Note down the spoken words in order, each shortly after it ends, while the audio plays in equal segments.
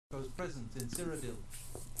Mako's presence in Cyrodiil.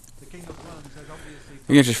 The King of Worms has obviously...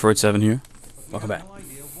 You get your Ford 7 here. Welcome back. No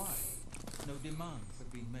idea why. No demands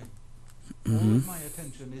have been made. All of my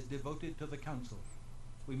attention is devoted to the council.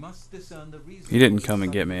 We must discern the reason. He didn't come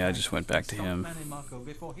and get me. I just went back to him.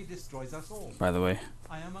 Before he destroys us all. By the way.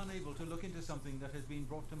 I am unable to look into something that has been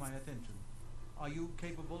brought to my attention. Are you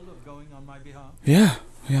capable of going on my behalf? Yeah,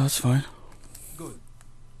 that's fine. Good.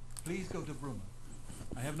 Please go to Bruma.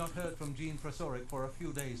 I have not heard from Jean Frasoric for a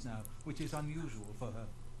few days now, which is unusual for her.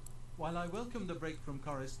 While I welcome the break from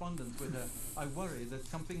correspondence with her, I worry that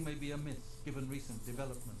something may be amiss given recent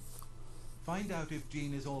developments. Find out if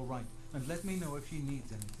Jean is all right, and let me know if she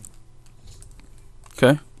needs anything.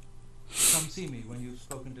 Okay. Come see me when you've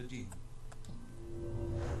spoken to Jean.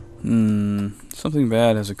 Something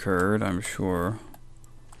bad has occurred, I'm sure.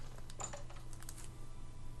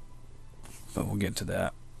 But we'll get to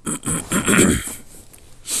that.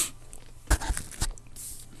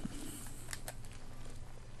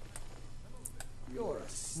 You're a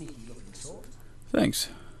sneaky looking sort. Thanks.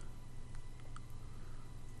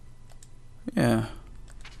 Yeah.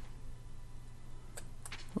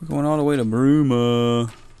 We're going all the way to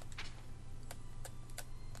Bruma.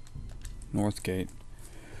 Northgate.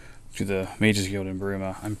 To the Mages Guild in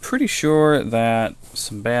Bruma. I'm pretty sure that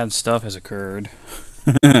some bad stuff has occurred.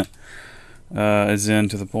 As in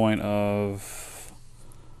to the point of...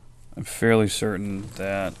 I'm fairly certain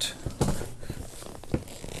that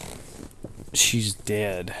she's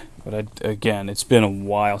dead. But again, it's been a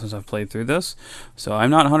while since I've played through this. So I'm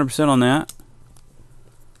not 100% on that.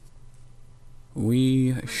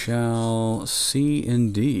 We shall see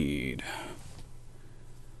indeed.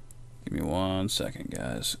 Give me 1 second,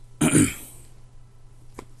 guys.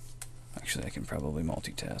 Actually, I can probably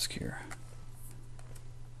multitask here.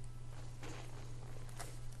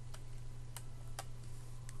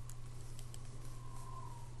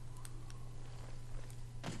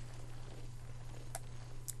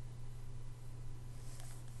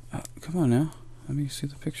 Come on now. Let me see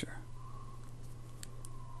the picture.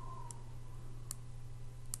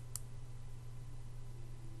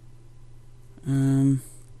 Hang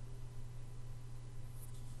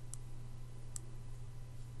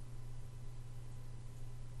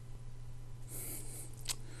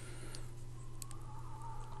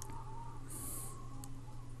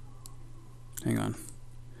on. Can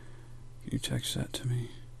you text that to me?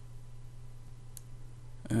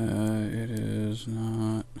 It is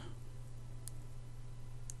not.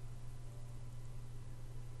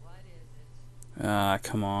 What is it? Ah,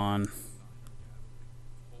 come on.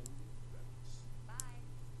 Bye.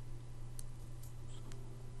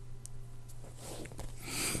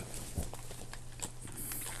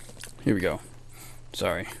 Here we go.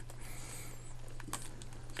 Sorry.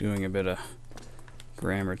 Doing a bit of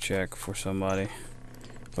grammar check for somebody.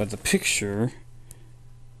 But the picture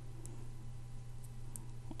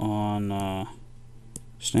on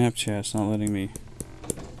Snapchat's not letting me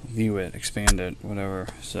view it, expand it, whatever.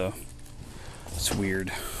 So it's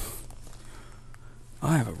weird.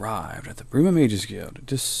 I have arrived at the Bruma Mages Guild. It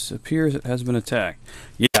disappears. It has been attacked.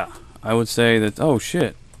 Yeah, I would say that. Oh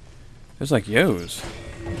shit! There's like yos.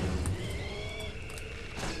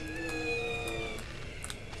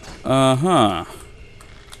 Uh-huh.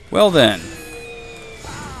 Well then.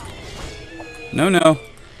 No, no.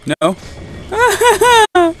 No.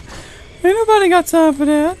 Ain't nobody got time for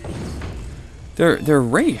that. They're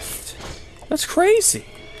wraithed. That's crazy.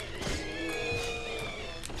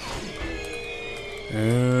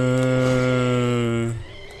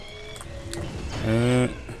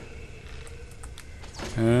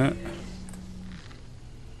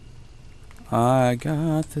 I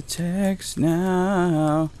got the text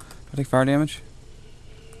now. Do I take fire damage?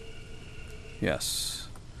 Yes.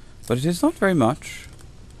 But it is not very much.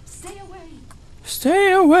 Stay away.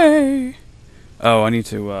 Stay away! Oh, I need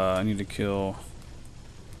to kill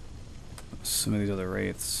some of these other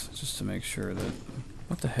wraiths just to make sure that...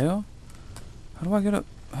 What the hell? How do I get up?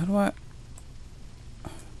 How do I...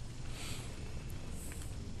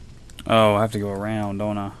 Oh, I have to go around,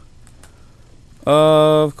 don't I?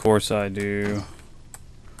 Of course I do.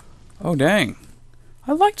 Oh, dang.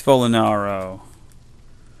 I liked Volinaro.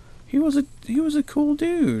 He was a cool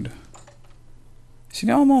dude. See,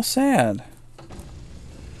 now I'm all sad.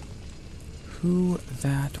 Who,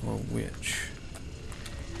 that, or which?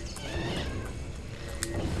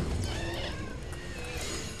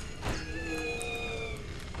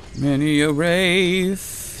 Many a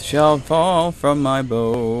wraith shall fall from my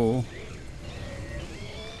bow.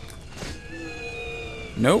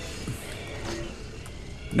 Nope.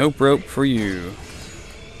 Nope rope for you.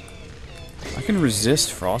 I can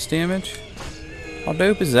resist frost damage? How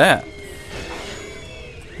dope is that?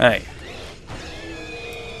 Hey.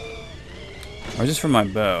 Or is this from my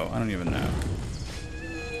bow? I don't even know.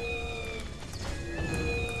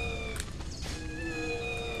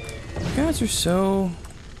 You guys are so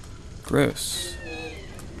gross.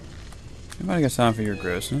 Anybody got time for your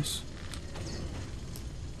grossness?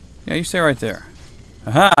 Yeah, you stay right there.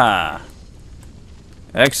 Aha!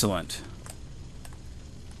 Excellent.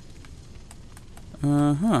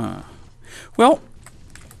 Uh-huh. Well,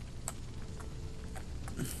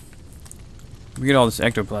 we get all this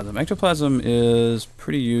ectoplasm. Ectoplasm is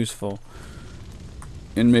pretty useful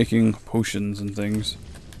in making potions and things.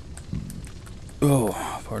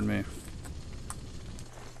 Oh, pardon me.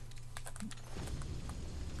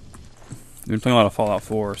 I've been playing a lot of Fallout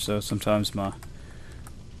 4, so sometimes my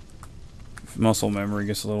muscle memory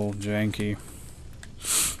gets a little janky.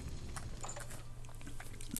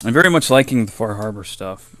 I'm very much liking the Far Harbor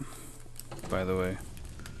stuff, by the way.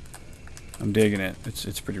 I'm digging it.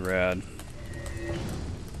 It's pretty rad.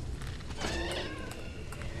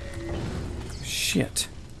 Shit.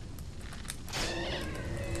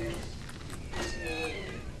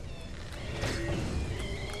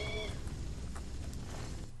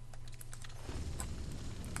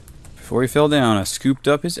 Before he fell down, I scooped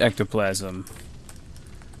up his ectoplasm.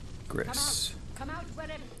 Gris. Come out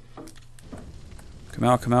wherever.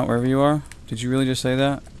 Come out wherever you are? Did you really just say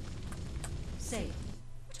that? Say,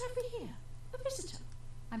 what have we here? A visitor.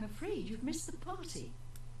 I'm afraid you've missed the party.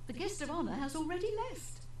 The guest of honor has already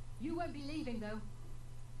left. You won't be leaving, though.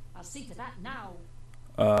 I'll see to that now.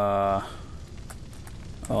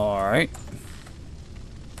 Alright.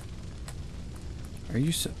 Are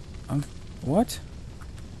you so... what?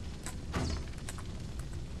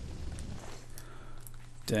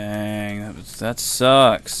 Dang, that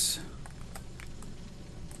sucks.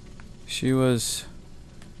 She was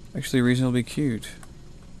actually reasonably cute.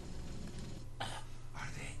 Are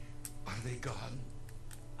they gone?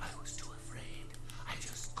 I was too afraid. I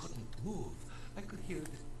just couldn't move. I could hear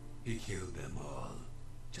them. He killed them all.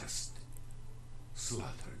 Just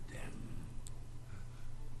slaughtered them.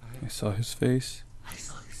 I saw his face. I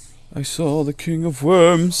saw his face. I saw the King of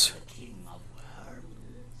Worms. The king of worms.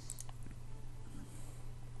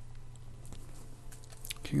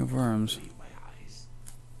 King of Worms. Believe my eyes.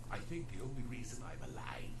 I think the only reason I'm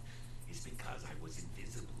alive is because I was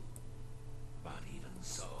invisible. But even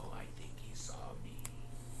so, I think he saw me.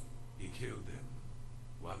 He killed them,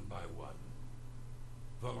 one by one.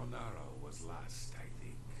 Volonaro was last, I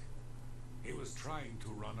think. He was trying to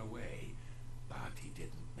run away, but he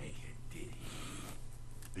didn't make it, did he?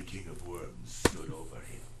 The King of Worms stood over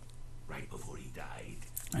him, right before he died.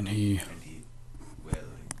 And he... well,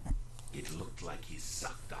 it looked like he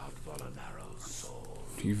sucked out Volonaro's soul.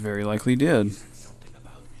 he very likely did. He said something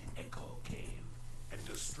about Echo Cave and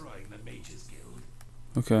destroying the Mages Guild.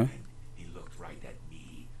 Okay. And he looked right at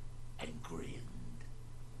me and grinned.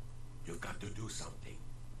 You've got to do something.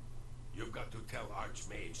 You've got to tell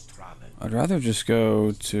Archmage Traven. I'd rather just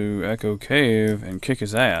go to Echo Cave and kick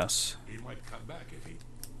his ass. He might come back if he...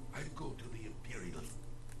 I'd go to the Imperial.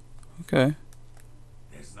 Okay.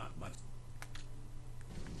 There's not much...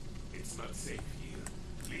 It's not safe here.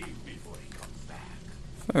 Leave before he comes back.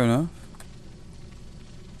 Fair enough.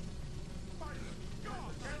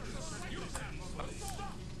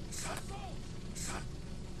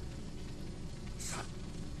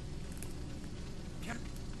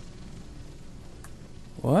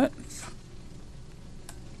 What?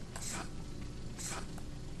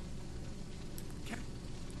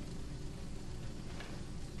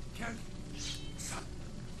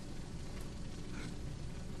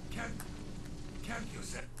 Can't you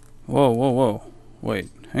say? Whoa, whoa, whoa. Wait,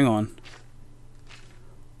 hang on.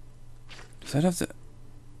 Does that have to...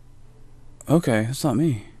 okay, that's not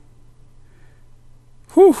me.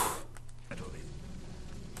 Whew!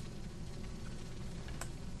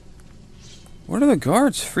 What are the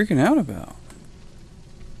guards freaking out about?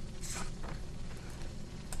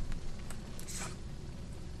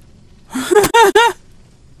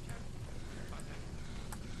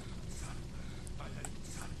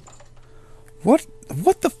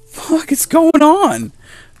 What the fuck is going on?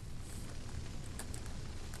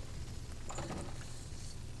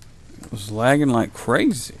 It was lagging like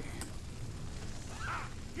crazy.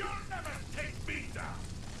 You'll never take me down.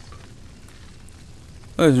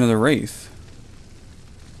 Oh, there's another wraith.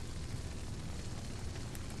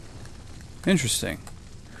 Interesting.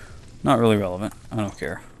 Not really relevant. I don't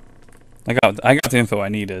care. I got the info I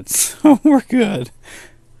needed, so we're good.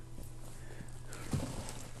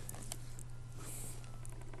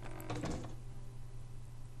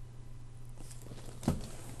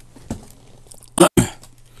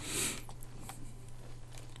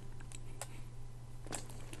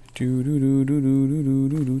 Do do do do do do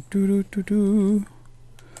do do do do do.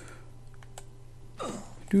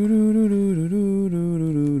 Do do do do do do do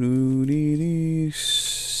do do do.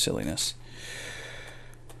 Silliness.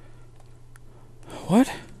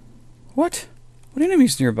 What? What? What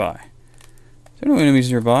enemies nearby? There are no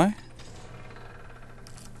enemies nearby.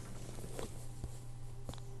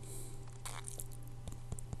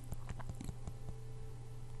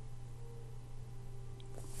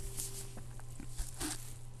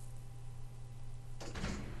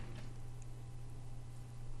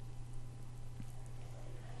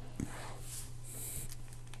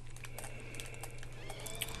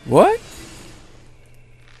 What?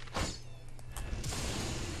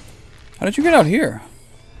 How did you get out here?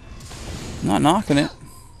 I'm not knocking it.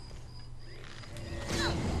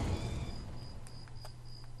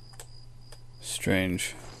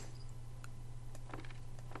 Strange.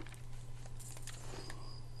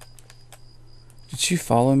 Did she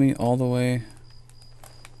follow me all the way?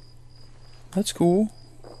 That's cool.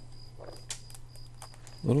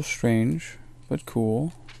 A little strange, but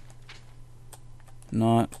cool.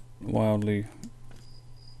 Not wildly...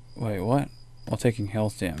 Wait, what? While taking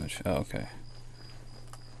health damage. Oh, okay.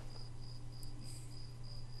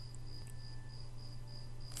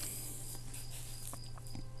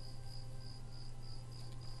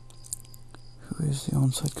 Who is the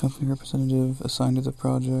on-site company representative assigned to the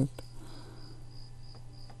project?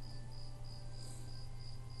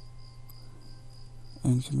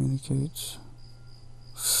 And communicates.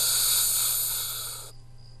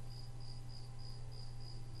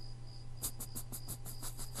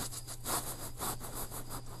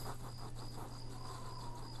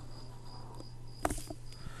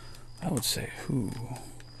 I would say who?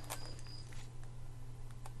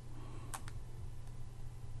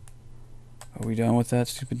 Are we done with that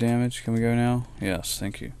stupid damage? Can we go now? Yes,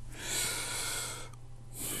 thank you.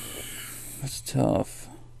 That's tough.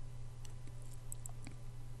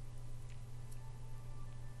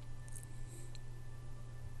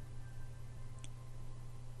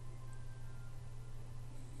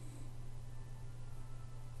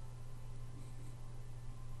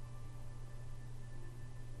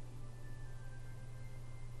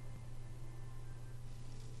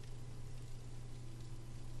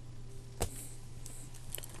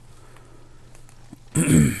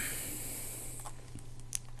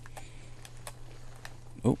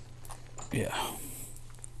 Oh, yeah.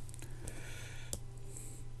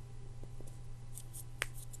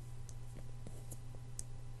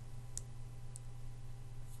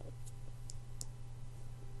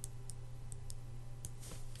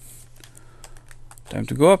 Time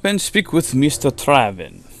to go up and speak with Mr.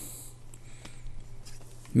 Traven.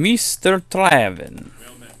 Mr. Traven.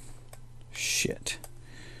 Shit.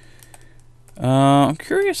 I'm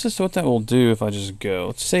curious as to what that will do if I just go.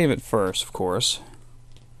 Let's save it first, of course.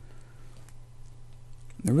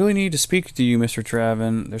 I really need to speak to you, Mr.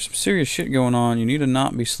 Traven. There's some serious shit going on. You need to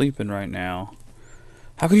not be sleeping right now.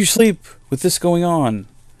 How can you sleep with this going on?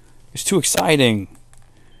 It's too exciting.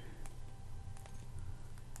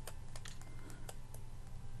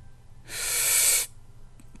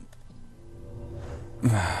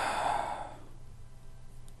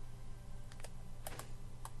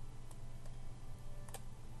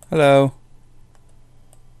 Hello.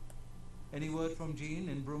 Any word from Jean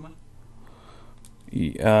in Bruma?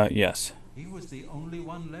 Yes. He was the only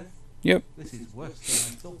one left? Yep. This is worse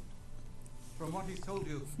than I thought. From what he's told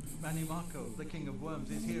you, Manimako, the King of Worms,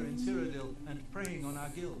 is here in Cyrodiil and preying on our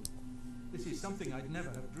guild. This is something I'd never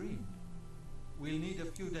have dreamed. We'll need a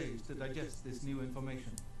few days to digest this new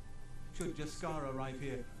information. Should Jaskar arrive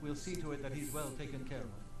here, we'll see to it that he's well taken care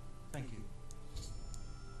of. Thank you.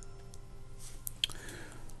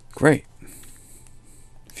 Great.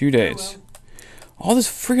 A few days. All this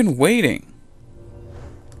friggin' waiting.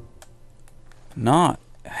 Not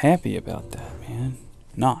happy about that, man.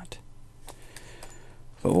 Not.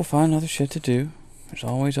 But we'll find other shit to do. There's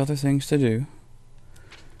always other things to do.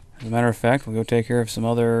 As a matter of fact, we'll go take care of some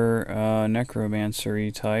other necromancer-y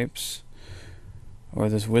types. Or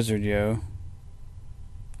this wizard, yo.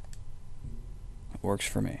 It works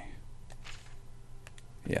for me.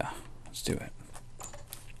 Yeah, let's do it.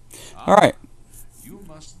 Alright. You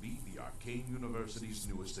must be the Arcane University's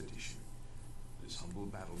newest addition. This humble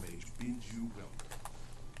battle mage bids you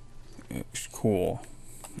welcome. It's cool,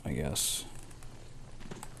 I guess.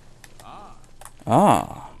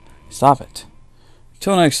 Stop it.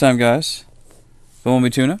 Till next time, guys. Bumblebee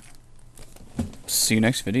Tuna. See you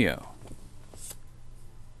next video.